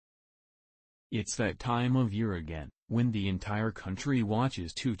It's that time of year again, when the entire country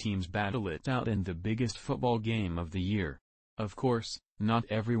watches two teams battle it out in the biggest football game of the year. Of course, not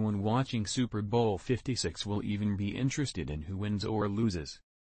everyone watching Super Bowl 56 will even be interested in who wins or loses.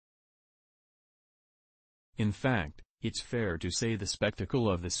 In fact, it's fair to say the spectacle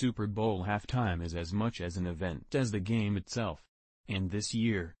of the Super Bowl halftime is as much as an event as the game itself. And this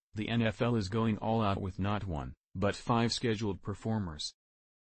year, the NFL is going all out with not one, but 5 scheduled performers.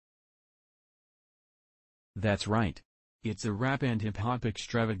 That's right. It's a rap and hip-hop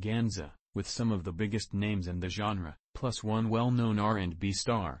extravaganza, with some of the biggest names in the genre, plus one well-known R&B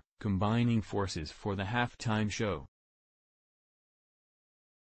star, combining forces for the halftime show.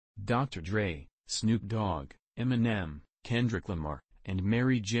 Dr. Dre, Snoop Dogg, Eminem, Kendrick Lamar, and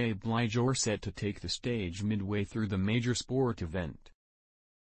Mary J. Blige are set to take the stage midway through the major sport event.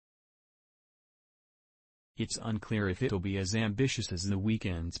 It's unclear if it'll be as ambitious as The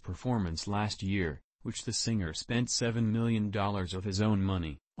Weeknd's performance last year, which the singer spent $7 million of his own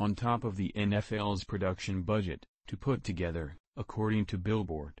money, on top of the NFL's production budget, to put together, according to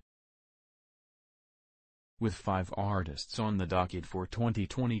Billboard. With 5 artists on the docket for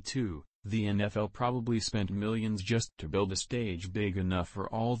 2022, the NFL probably spent millions just to build a stage big enough for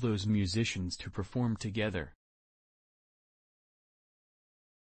all those musicians to perform together.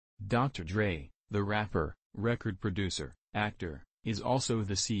 Dr. Dre, the rapper, record producer, actor, is also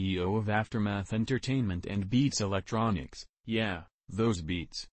the CEO of Aftermath Entertainment and Beats Electronics. Yeah, those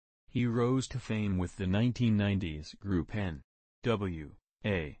beats. He rose to fame with the 1990s group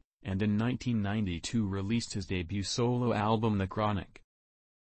N.W.A., and in 1992 released his debut solo album The Chronic.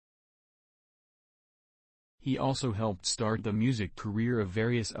 He also helped start the music career of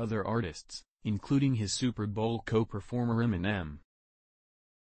various other artists, including his Super Bowl co-performer Eminem.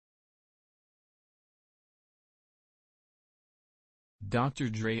 Dr.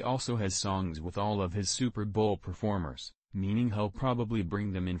 Dre also has songs with all of his Super Bowl performers, meaning he'll probably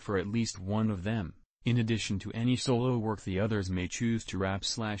bring them in for at least one of them, in addition to any solo work the others may choose to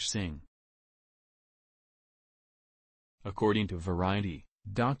rap/sing. According to Variety,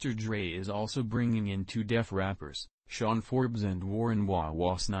 Dr. Dre is also bringing in 2 deaf rappers, Sean Forbes and Warren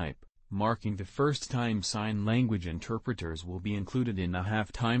Wawa Snipe, marking the first time sign language interpreters will be included in the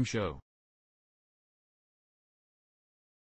halftime show.